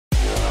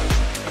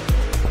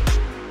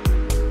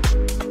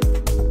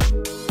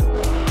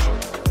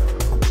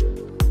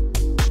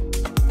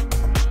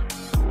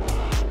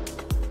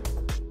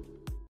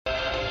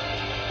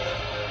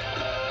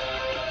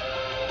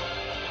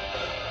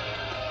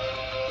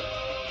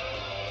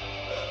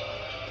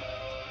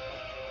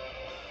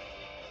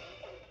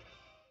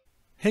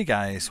Hey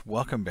guys,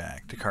 welcome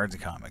back to Cards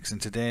and Comics,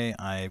 and today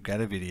I've got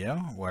a video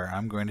where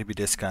I'm going to be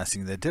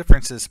discussing the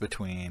differences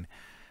between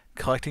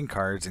collecting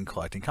cards and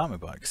collecting comic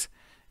books,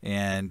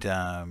 and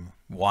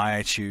why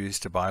I choose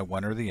to buy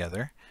one or the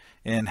other,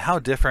 and how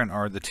different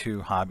are the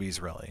two hobbies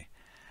really.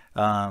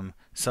 So I'm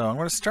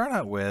going to start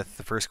out with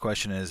the first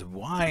question is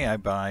why I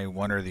buy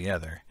one or the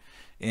other.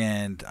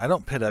 And I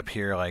don't put up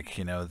here like,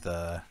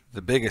 the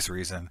biggest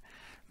reason,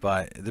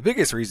 but the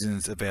biggest reason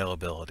is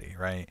availability,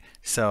 right?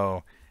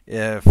 So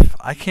if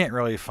I can't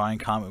really find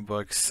comic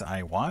books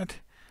I want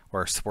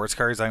or sports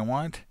cards I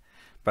want,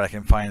 but I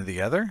can find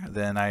the other,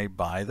 then I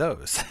buy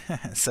those.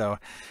 So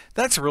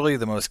that's really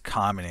the most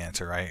common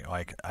answer, right?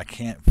 Like I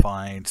can't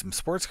find some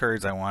sports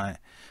cards I want,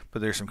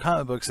 but there's some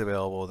comic books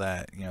available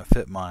that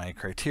fit my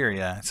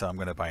criteria, so I'm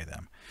going to buy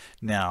them.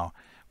 Now,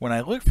 when I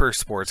look for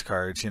sports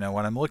cards,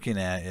 what I'm looking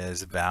at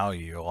is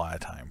value a lot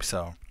of times.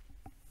 So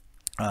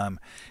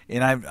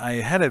and I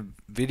had a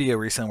video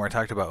recently where I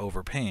talked about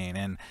overpaying,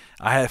 and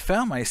I have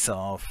found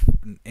myself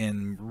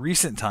in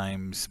recent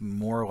times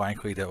more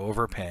likely to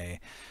overpay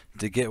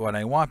to get what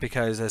I want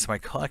because as my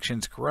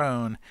collection's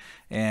grown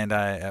and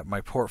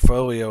my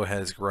portfolio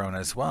has grown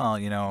as well,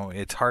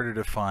 it's harder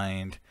to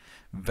find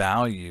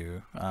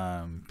value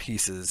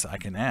pieces I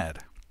can add.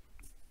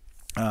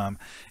 And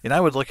I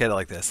would look at it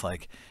like this,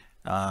 like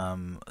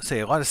say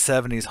a lot of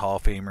 70s Hall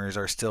of Famers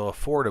are still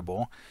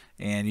affordable,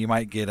 and you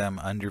might get them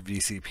under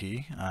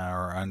VCP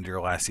or under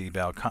last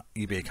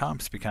eBay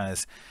comps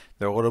because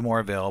they're a little more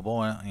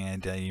available,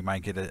 and you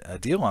might get a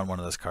deal on one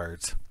of those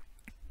cards.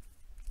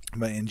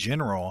 But in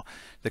general,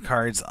 the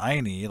cards I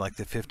need, like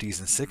the 50s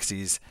and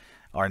 60s,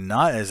 are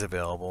not as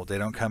available. They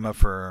don't come up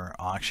for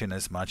auction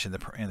as much in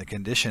the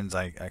conditions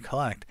I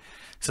collect.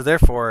 So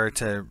therefore,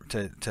 to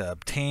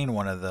obtain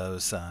one of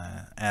those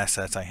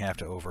assets, I have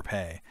to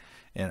overpay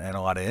in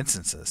a lot of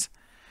instances.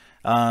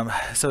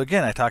 So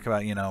again, I talk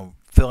about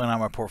filling out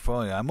my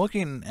portfolio. I'm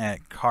looking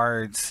at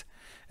cards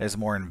as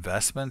more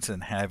investments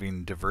and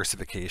having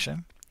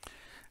diversification.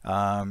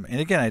 And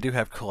again, I do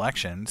have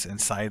collections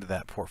inside of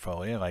that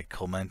portfolio, like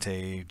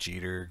Clemente,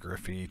 Jeter,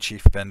 Griffey,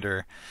 Chief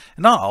Bender.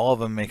 And not all of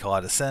them make a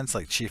lot of sense.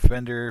 Like Chief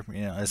Bender,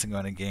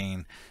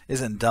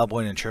 isn't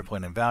doubling and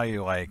tripling in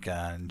value like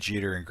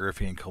Jeter and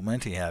Griffey and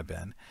Clemente have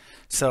been.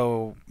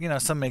 So,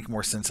 some make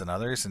more sense than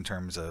others in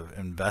terms of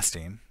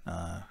investing,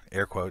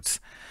 air quotes.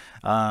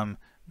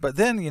 But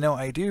then,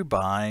 I do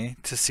buy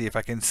to see if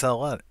I can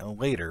sell it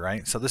later,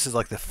 right? So this is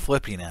like the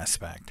flipping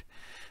aspect.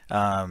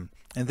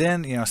 And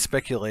then,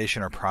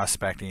 speculation or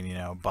prospecting,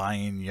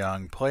 buying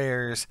young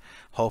players,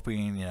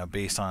 hoping,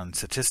 based on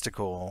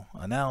statistical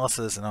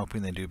analysis and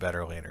hoping they do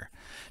better later.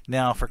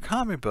 Now, for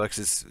comic books,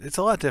 it's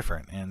a lot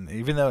different. And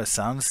even though it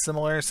sounds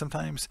similar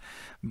sometimes,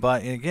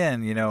 but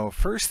again,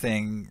 first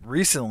thing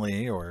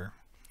recently or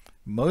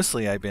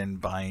mostly I've been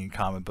buying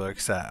comic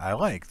books that I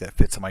like that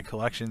fits in my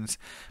collections.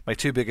 My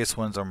two biggest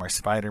ones are my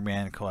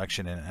Spider-Man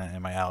collection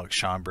and my Alex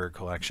Schomburg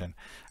collection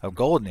of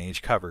Golden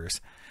Age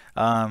covers.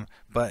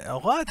 But a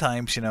lot of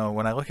times,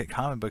 when I look at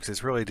comic books,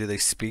 it's really, do they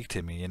speak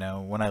to me?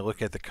 When I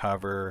look at the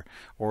cover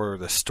or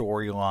the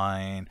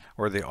storyline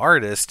or the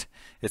artist,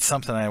 it's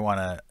something I want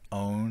to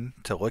own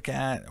to look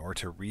at or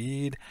to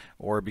read,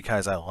 or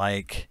because I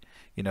like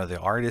the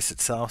artist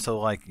itself. So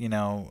like,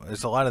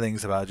 there's a lot of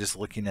things about just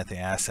looking at the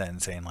asset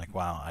and saying like,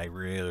 wow, I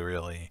really,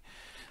 really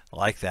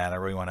like that. I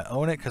really want to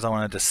own it because I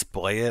want to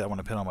display it. I want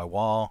to put it on my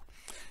wall,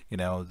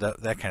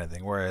 that kind of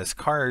thing. Whereas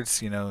cards,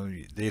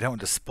 they don't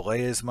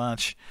display as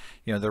much.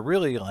 They're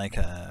really like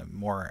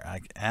more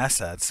like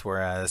assets.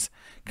 Whereas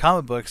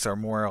comic books are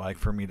more like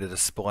for me to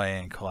display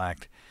and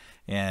collect.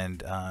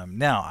 And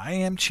now I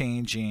am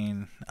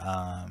changing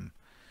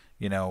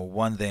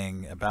one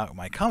thing about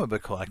my comic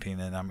book collecting,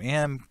 and I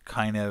am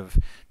kind of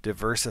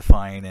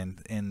diversifying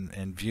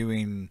and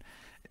viewing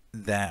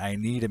that I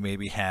need to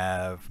maybe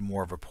have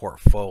more of a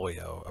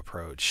portfolio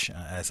approach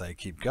as I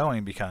keep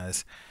going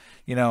because,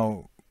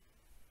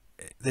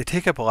 they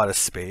take up a lot of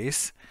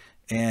space,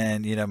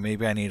 and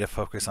maybe I need to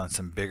focus on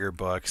some bigger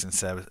books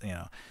instead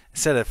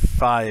of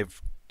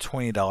five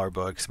 $20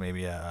 books,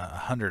 maybe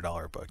a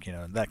 $100 book,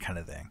 that kind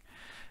of thing.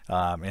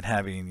 And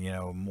having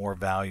more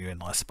value in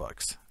less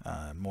books,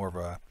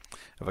 more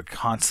of a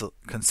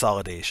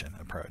consolidation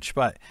approach.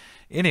 But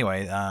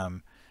anyway,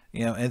 and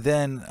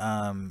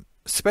then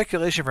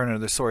speculation from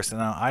another source.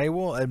 Now I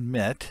will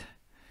admit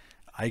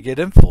I get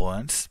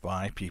influenced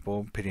by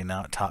people putting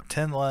out top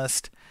 10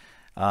 list,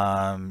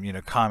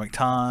 Comic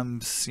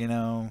Tom's,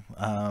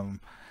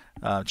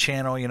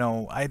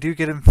 channel. I do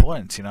get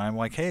influenced. I'm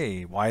like,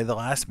 hey, why the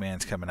Last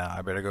Man's coming out?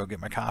 I better go get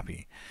my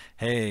copy.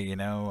 Hey,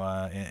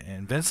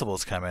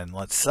 Invincible's coming.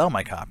 Let's sell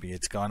my copy.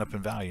 It's gone up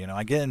in value.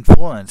 I get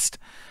influenced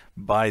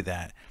by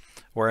that.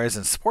 Whereas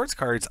in sports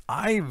cards,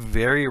 I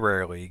very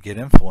rarely get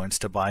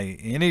influenced to buy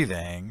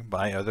anything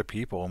by other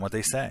people and what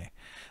they say.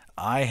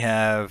 I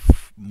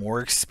have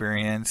more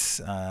experience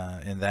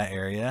in that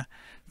area,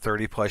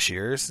 30 plus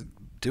years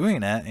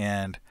doing it,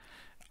 and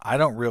I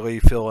don't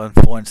really feel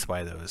influenced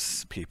by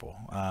those people.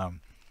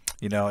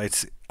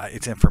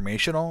 It's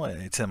informational.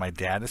 It's in my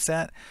data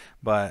set,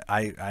 but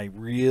I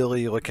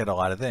really look at a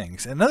lot of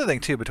things. Another thing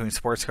too between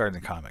sports cards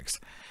and comics,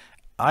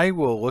 I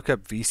will look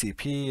up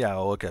VCP.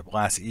 I'll look up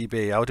last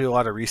eBay. I'll do a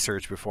lot of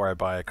research before I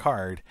buy a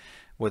card.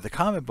 With a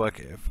comic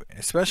book,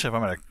 especially if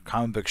I'm at a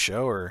comic book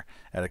show or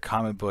at a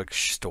comic book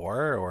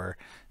store or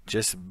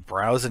just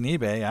browsing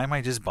eBay, I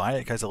might just buy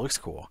it because it looks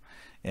cool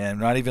and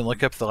not even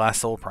look up the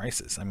last sold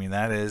prices. I mean,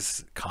 that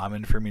is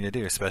common for me to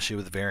do, especially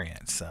with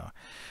variants. So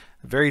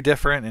very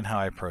different in how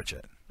I approach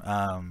it.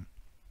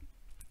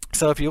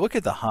 So if you look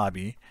at the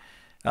hobby,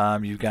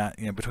 you've got,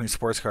 between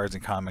sports cards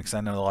and comics,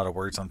 I know a lot of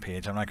words on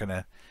page. I'm not going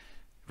to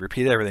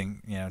repeat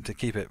everything, to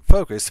keep it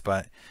focused,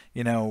 but,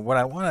 what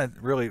I want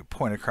to really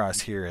point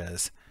across here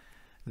is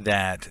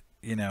that,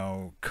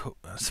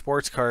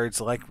 sports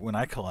cards, like when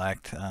I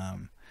collect,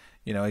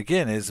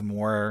 again, is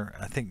more,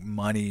 I think,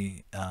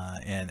 money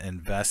and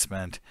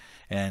investment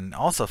and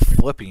also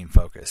flipping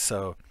focus.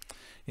 So,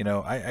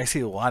 I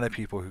see a lot of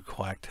people who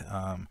collect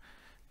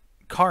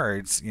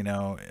cards,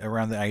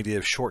 around the idea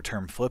of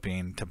short-term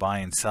flipping to buy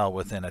and sell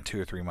within a 2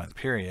 or 3 month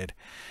period.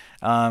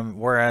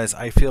 Whereas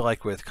I feel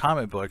like with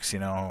comic books,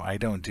 I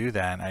don't do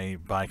that. I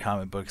buy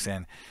comic books,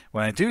 and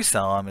when I do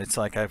sell them, it's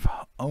like I've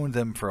owned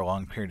them for a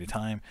long period of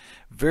time.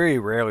 Very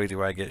rarely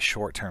do I get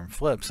short-term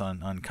flips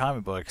on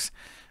comic books,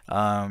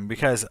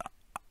 because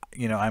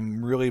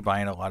I'm really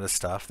buying a lot of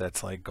stuff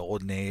that's like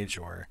Golden Age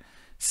or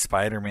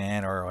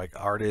Spider-Man or like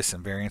artists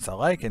and variants I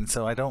like, and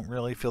so I don't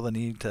really feel the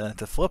need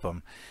to flip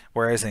them.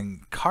 Whereas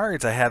in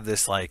cards, I have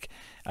this like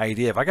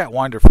idea: if I got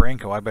Wander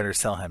Franco, I better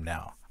sell him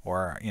now,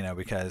 or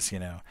because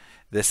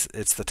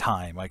it's the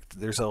time. Like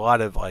there's a lot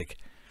of like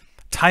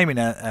timing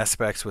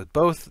aspects with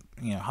both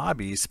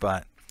hobbies,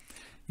 but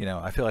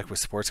I feel like with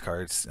sports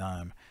cards,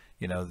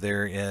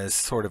 there is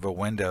sort of a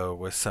window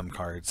with some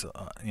cards,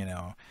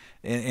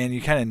 and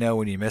you kind of know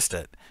when you missed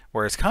it.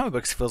 Whereas comic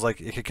books feels like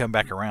it could come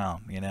back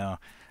around,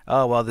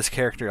 Oh, well, this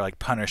character like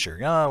Punisher.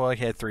 Oh, well,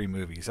 he had 3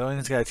 movies. Oh, and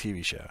he's got a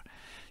TV show.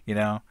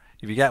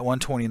 If you got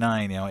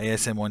 129,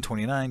 ASM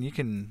 129, you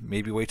can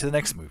maybe wait to the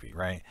next movie,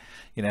 right?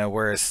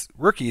 Whereas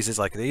rookies is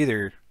like they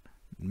either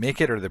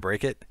make it or they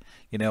break it.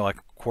 Like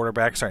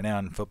quarterbacks right now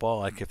in football,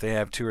 like if they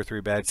have 2 or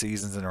 3 bad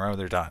seasons in a row,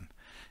 they're done.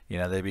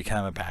 They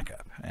become a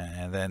backup,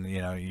 and then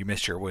you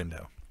miss your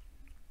window.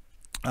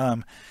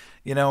 If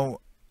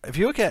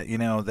you look at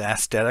the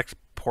aesthetic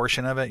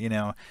portion of it,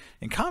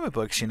 in comic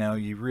books,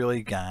 you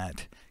really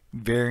got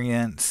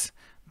variants,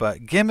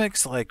 but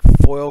gimmicks like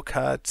foil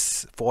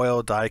cuts,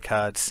 foil die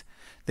cuts,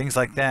 things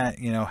like that,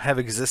 have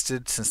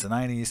existed since the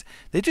 90s.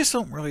 They just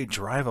don't really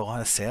drive a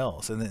lot of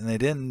sales, and they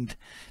did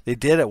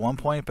at one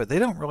point, but they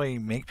don't really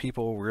make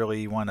people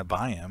really want to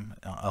buy them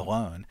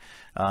alone.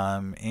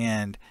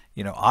 And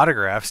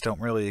autographs don't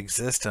really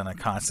exist on a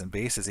constant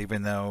basis,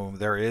 even though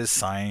there is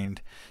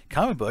signed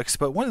comic books.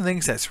 But one of the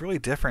things that's really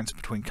different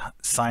between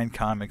signed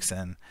comics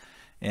and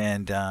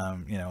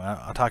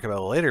I'll talk about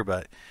it later,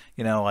 but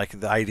like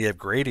the idea of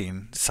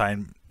grading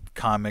signed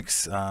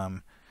comics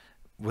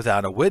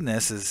without a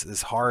witness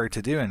is hard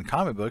to do in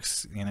comic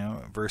books,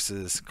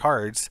 versus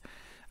cards,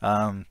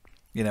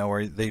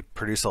 where they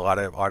produce a lot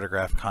of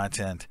autograph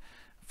content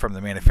from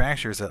the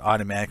manufacturers that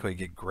automatically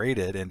get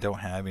graded and don't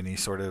have any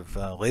sort of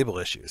label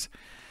issues.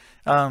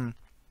 Another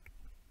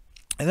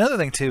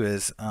thing too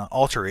is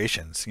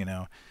alterations.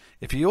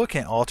 If you look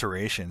at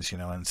alterations,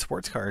 in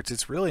sports cards,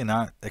 it's really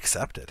not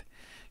accepted.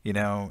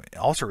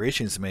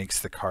 Alterations makes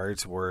the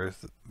cards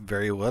worth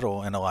very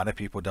little, and a lot of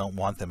people don't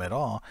want them at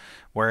all.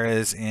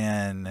 Whereas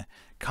in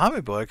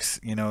comic books,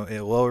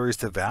 it lowers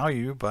the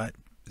value, but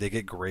they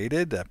get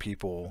graded.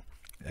 People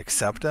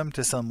accept them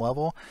to some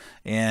level,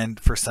 and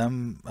for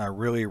some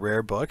really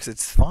rare books,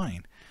 it's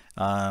fine.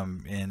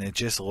 And it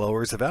just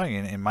lowers the value.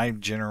 And in my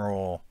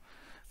general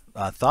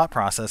thought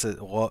process,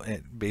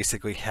 it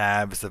basically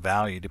halves the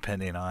value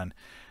depending on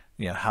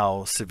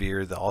how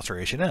severe the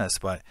alteration is.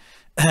 But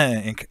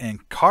in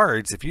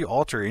cards, if you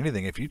alter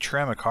anything, if you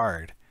trim a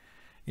card,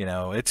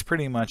 it's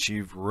pretty much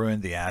you've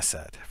ruined the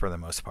asset for the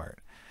most part.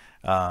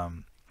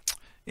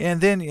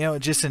 And then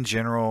just in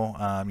general,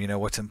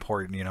 what's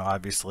important,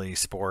 obviously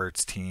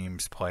sports,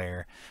 teams,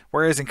 player.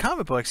 Whereas in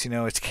comic books,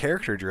 it's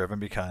character driven,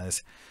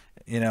 because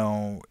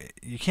you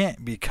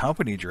can't be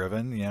company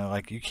driven.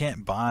 Like you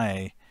can't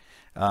buy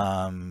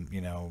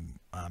Batman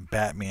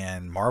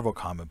Marvel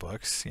comic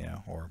books,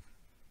 or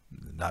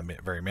not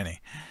very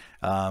many,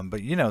 but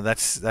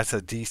that's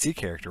a DC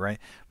character, right?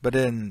 But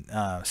in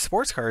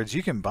sports cards,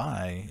 you can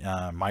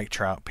buy Mike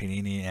Trout,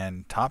 Panini,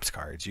 and Topps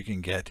cards. You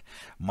can get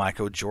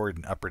Michael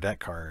Jordan Upper Deck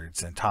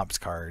cards and Topps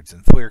cards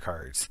and Fleer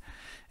cards,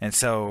 and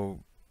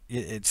so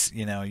it's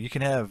you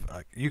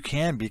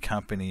can be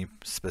company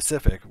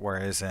specific,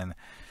 whereas in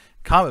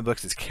comic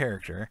books it's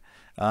character.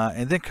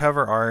 And then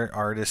cover art,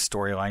 artist,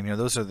 storyline.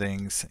 Those are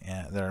things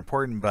that are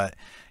important, but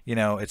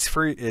it's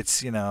free.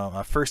 It's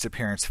a first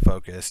appearance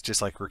focus,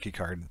 just like rookie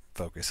card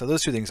focus. So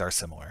those two things are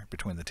similar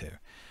between the two.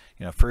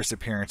 First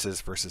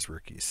appearances versus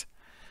rookies.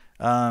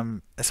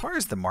 As far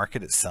as the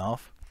market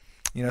itself,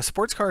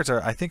 sports cards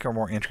I think are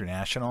more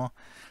international.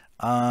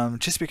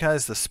 Just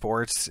because the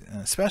sports,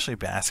 especially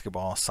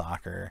basketball,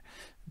 soccer,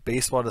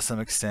 baseball to some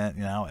extent,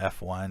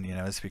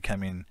 F1, is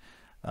becoming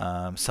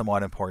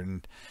somewhat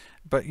important.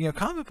 But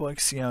comic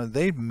books,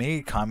 they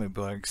made comic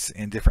books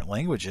in different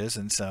languages,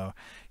 and so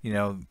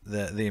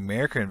the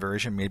American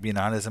version maybe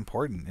not as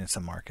important in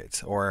some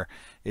markets, or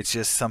it's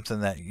just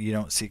something that you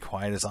don't see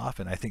quite as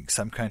often. I think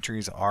some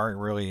countries are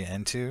really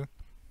into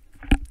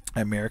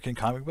American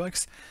comic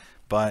books,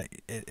 but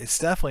it's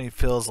definitely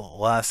feels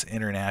less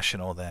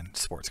international than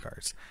sports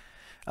cards.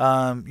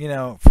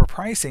 For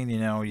pricing,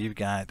 you've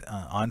got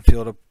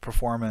on-field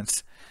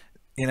performance,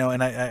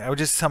 and I would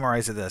just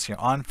summarize it this,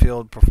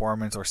 on-field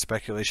performance or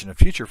speculation of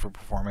future for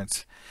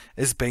performance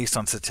is based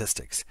on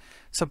statistics.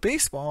 So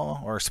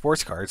baseball or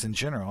sports cards in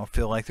general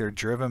feel like they're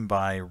driven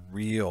by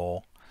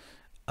real,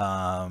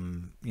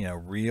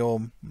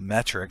 real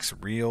metrics,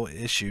 real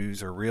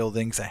issues, or real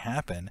things that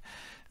happen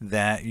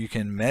that you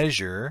can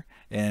measure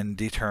and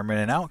determine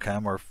an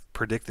outcome or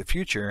predict the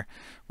future,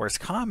 whereas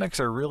comics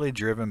are really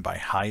driven by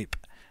hype.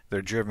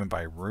 They're driven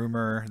by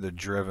rumor. They're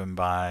driven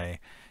by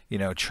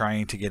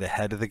trying to get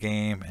ahead of the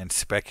game and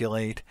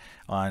speculate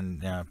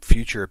on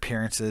future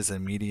appearances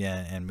in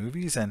media and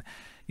movies. And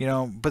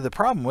but the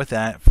problem with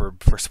that for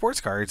sports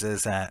cards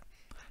is that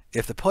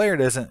if the player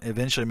doesn't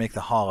eventually make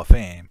the Hall of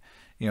Fame,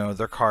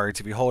 their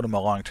cards, if you hold them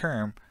a long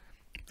term,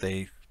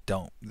 they're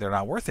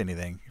not worth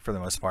anything for the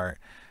most part.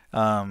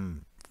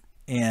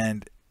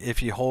 And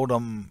if you hold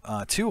them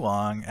too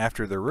long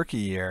after their rookie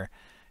year,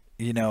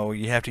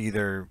 you have to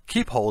either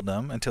keep holding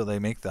them until they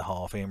make the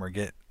Hall of Fame or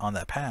get on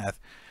that path,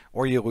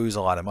 or you lose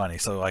a lot of money.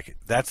 So like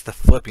that's the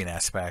flipping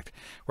aspect.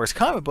 Whereas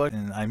comic book,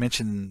 and I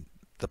mentioned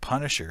the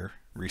Punisher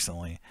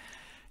recently,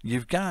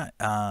 you've got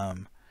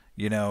the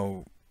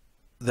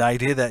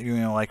idea that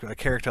like a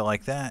character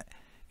like that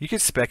you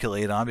could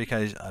speculate on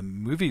because a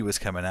movie was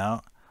coming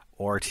out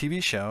or a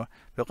TV show,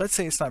 but let's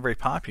say it's not very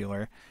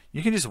popular,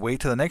 you can just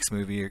wait till the next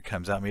movie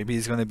comes out. Maybe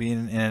he's going to be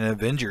in an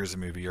Avengers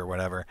movie or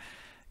whatever.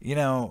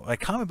 Like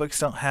comic books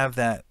don't have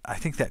that, I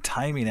think, that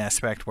timing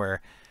aspect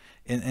where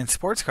in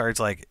sports cards,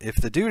 like if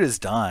the dude is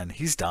done,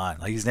 he's done.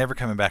 Like he's never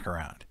coming back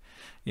around.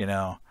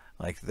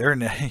 Like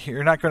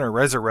you're not going to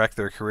resurrect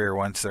their career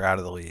once they're out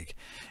of the league.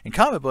 In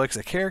comic books,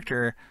 a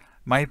character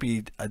might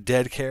be a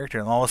dead character,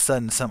 and all of a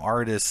sudden some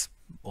artist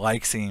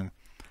likes him,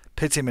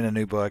 puts him in a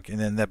new book, and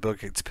then that book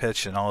gets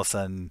pitched, and all of a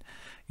sudden,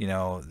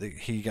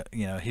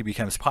 he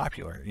becomes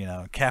popular.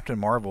 Captain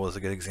Marvel is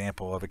a good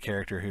example of a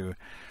character who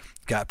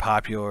got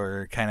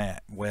popular kind of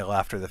well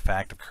after the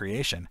fact of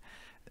creation.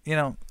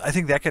 I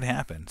think that could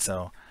happen.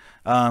 So,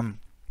 and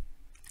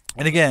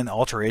again,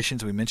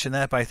 alterations, we mentioned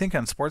that, but I think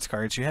on sports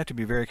cards, you have to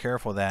be very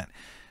careful that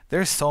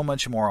there's so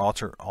much more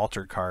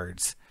altered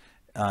cards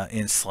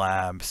in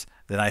slabs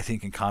than I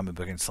think in comic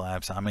book and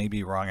slabs. I may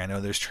be wrong. I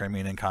know there's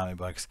trimming in comic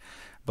books,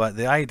 but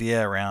the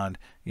idea around,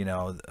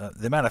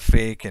 the amount of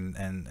fake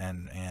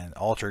and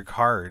altered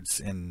cards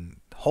in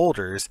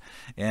holders,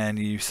 and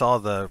you saw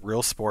the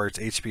Real Sports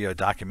HBO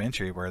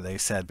documentary where they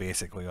said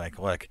basically like,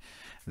 look,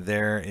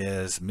 there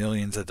is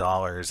millions of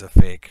dollars of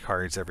fake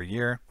cards every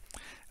year,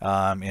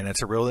 and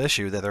it's a real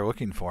issue that they're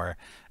looking for.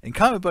 In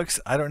comic books,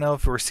 I don't know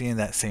if we're seeing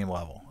that same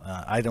level.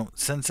 I don't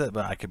sense it,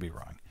 but I could be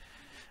wrong.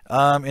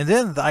 And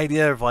then the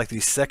idea of like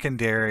these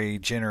secondary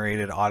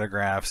generated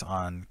autographs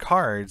on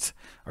cards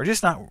are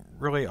just not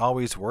really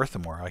always worth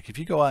more. Like if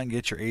you go out and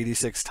get your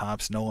 86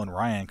 Topps Nolan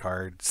Ryan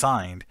card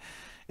signed,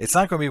 it's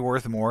not going to be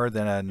worth more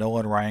than a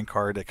Nolan Ryan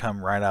card that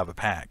come right out of a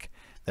pack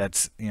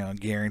that's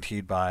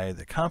guaranteed by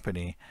the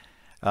company,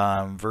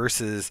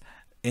 versus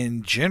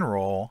in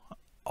general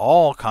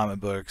all comic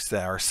books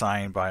that are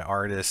signed by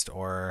artists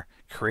or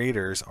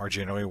creators are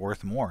generally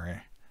worth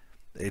more.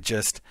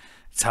 It's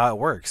how it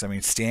works. I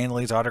mean, Stan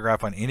Lee's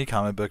autograph on any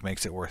comic book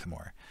makes it worth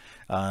more.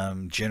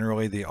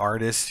 Generally, the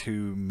artist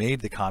who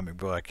made the comic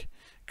book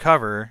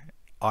cover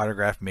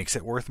autograph makes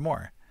it worth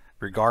more,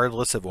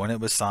 regardless of when it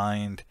was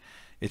signed.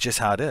 It's just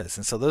how it is.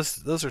 And so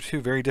those are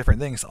two very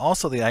different things.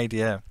 Also, the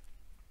idea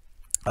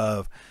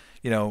of,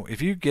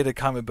 if you get a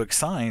comic book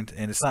signed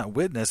and it's not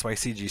witnessed by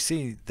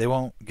CGC, they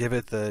won't give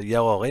it the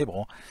yellow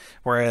label,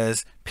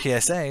 whereas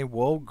PSA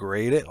will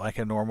grade it like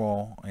a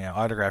normal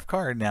autograph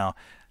card. Now,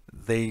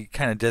 they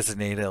kind of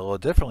designate it a little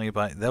differently,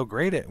 but they'll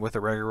grade it with a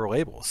regular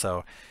label.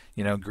 So,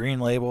 green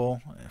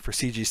label for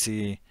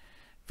CGC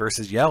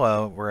versus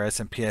yellow, whereas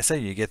in PSA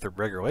you get the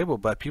regular label,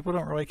 but people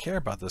don't really care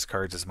about those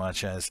cards as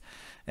much as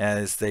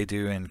they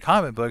do in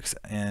comic books,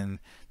 and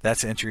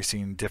that's an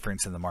interesting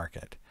difference in the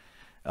market.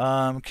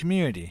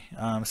 Community.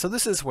 So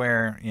this is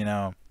where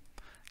I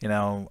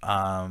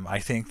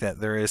think that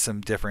there is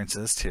some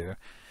differences too.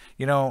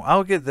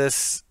 I'll give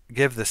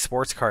the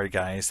sports card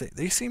guys.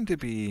 They seem to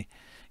be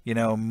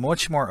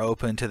much more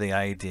open to the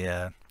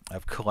idea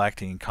of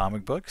collecting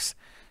comic books,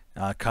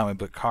 comic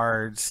book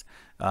cards,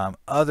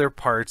 other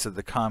parts of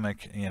the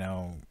comic,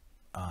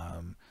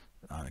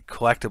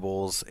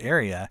 collectibles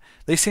area.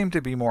 They seem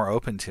to be more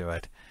open to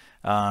it.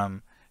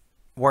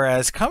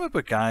 Whereas comic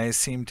book guys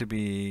seem to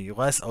be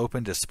less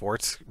open to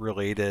sports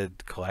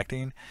related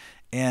collecting.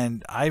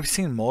 And I've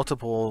seen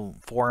multiple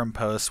forum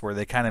posts where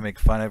they kind of make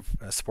fun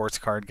of sports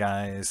card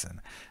guys,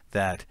 and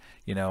that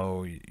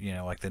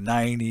like the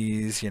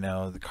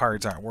 90s, the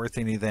cards aren't worth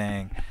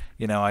anything.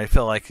 I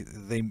feel like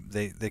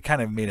they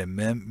kind of made a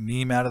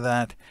meme out of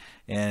that,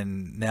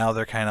 and now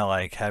they're kind of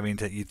like having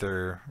to eat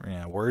their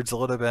words a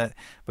little bit.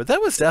 But that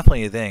was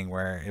definitely a thing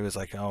where it was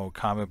like, oh,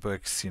 comic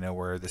books,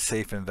 were the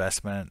safe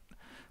investment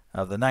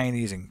of the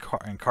 90s,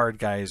 and card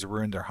guys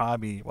ruined their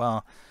hobby.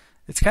 Well,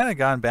 it's kind of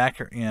gone back,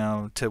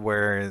 to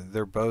where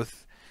they're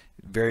both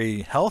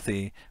very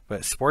healthy,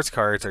 but sports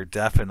cards are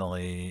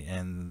definitely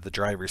in the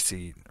driver's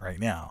seat right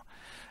now.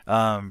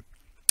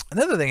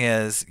 Another thing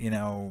is,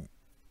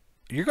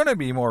 you're going to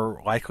be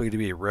more likely to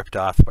be ripped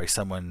off by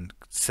someone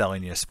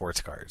selling you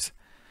sports cards.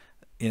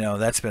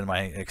 That's been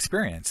my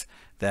experience,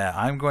 that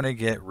I'm going to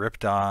get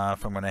ripped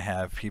off. I'm going to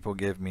have people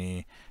give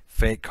me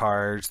fake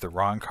cards, the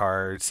wrong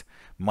cards.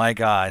 My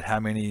God, how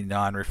many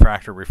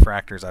non-refractor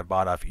refractors I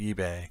bought off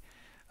eBay,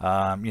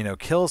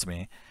 kills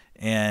me.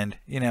 And,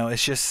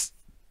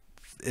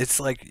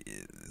 it's like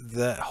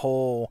the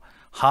whole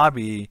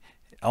hobby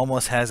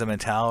almost has a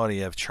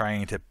mentality of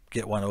trying to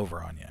get one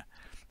over on you.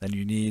 And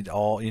you need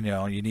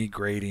you need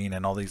grading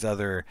and all these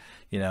other,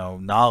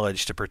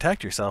 knowledge to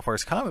protect yourself.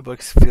 Whereas comic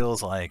books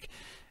feels like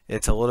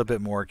it's a little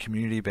bit more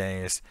community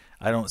based.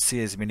 I don't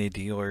see as many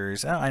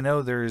dealers. I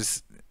know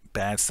there's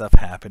bad stuff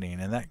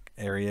happening in that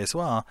area as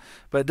well,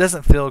 but it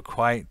doesn't feel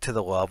quite to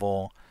the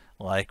level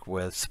like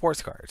with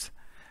sports cards.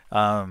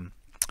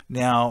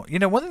 Now,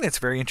 one thing that's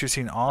very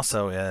interesting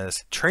also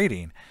is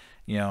trading.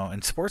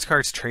 In sports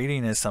cards,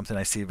 trading is something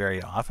I see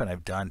very often.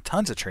 I've done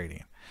tons of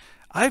trading.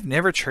 I've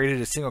never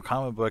traded a single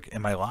comic book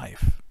in my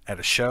life at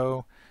a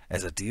show,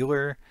 as a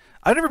dealer.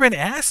 I've never been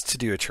asked to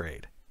do a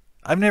trade.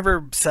 I've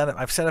set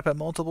up at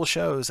multiple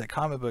shows at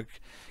comic book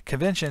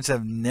conventions.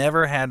 I've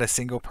never had a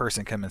single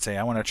person come and say,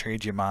 I want to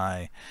trade you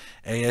my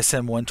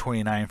ASM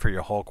 129 for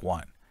your Hulk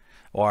 1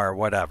 or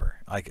whatever.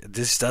 Like,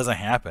 this doesn't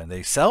happen.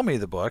 They sell me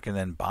the book and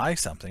then buy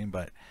something,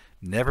 but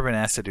never been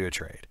asked to do a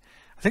trade.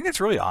 I think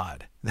that's really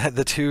odd that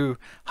the two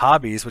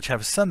hobbies, which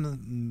have so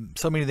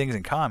many things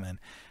in common,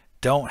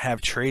 don't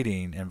have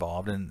trading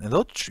involved. And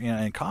they'll,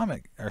 in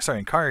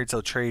cards,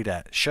 they'll trade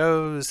at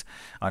shows,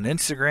 on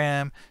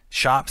Instagram.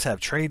 Shops have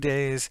trade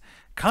days.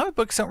 Comic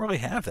books don't really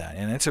have that,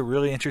 and it's a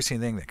really interesting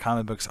thing that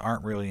comic books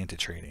aren't really into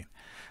trading.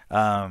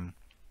 And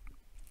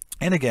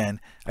again,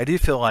 I do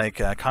feel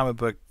like comic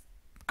book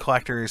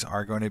collectors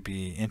are going to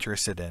be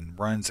interested in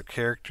runs of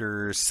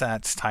characters,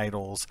 sets,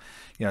 titles,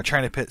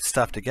 trying to put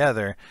stuff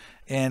together,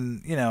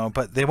 and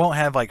but they won't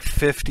have like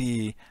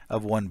 50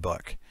 of one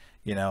book,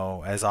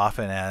 as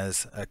often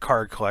as a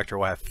card collector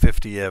will have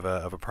 50 of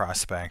a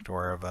prospect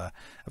or of a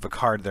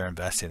card they're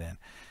invested in.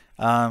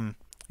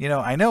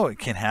 I know it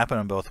can happen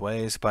in both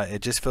ways, but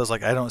it just feels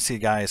like I don't see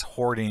guys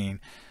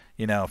hoarding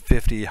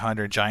 50,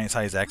 100 giant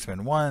size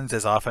X-Men 1s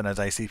as often as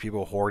I see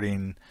people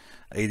hoarding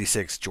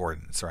 86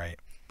 Jordans, right?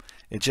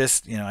 It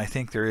just, I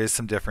think there is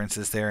some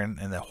differences there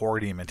in the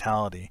hoarding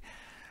mentality.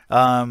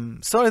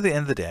 So at the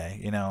end of the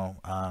day,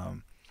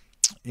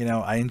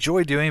 I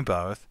enjoy doing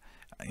both.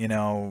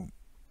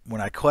 When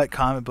I collect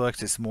comic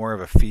books, it's more of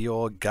a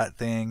feel, gut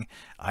thing.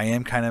 I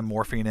am kind of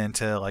morphing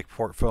into like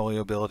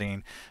portfolio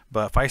building,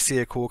 but if I see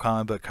a cool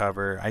comic book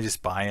cover, I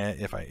just buy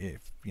it if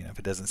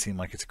it doesn't seem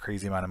like it's a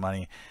crazy amount of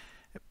money.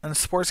 On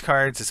sports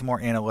cards, it's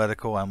more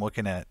analytical. I'm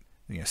looking at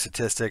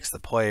statistics, the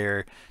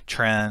player,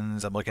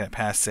 trends. I'm looking at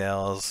past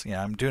sales.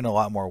 I'm doing a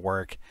lot more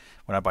work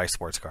when I buy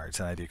sports cards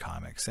than I do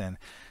comics. And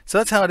so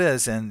that's how it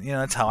is. And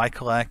that's how I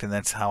collect, and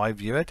that's how I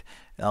view it.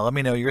 Let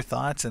me know your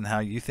thoughts and how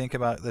you think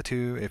about the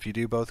two, if you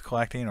do both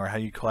collecting, or how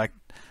you collect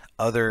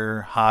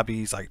other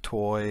hobbies like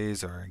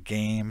toys or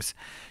games,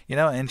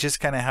 and just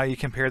kind of how you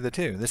compare the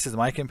two. This is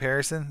my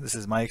comparison. This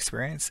is my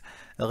experience.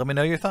 Let me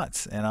know your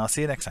thoughts, and I'll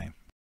see you next time.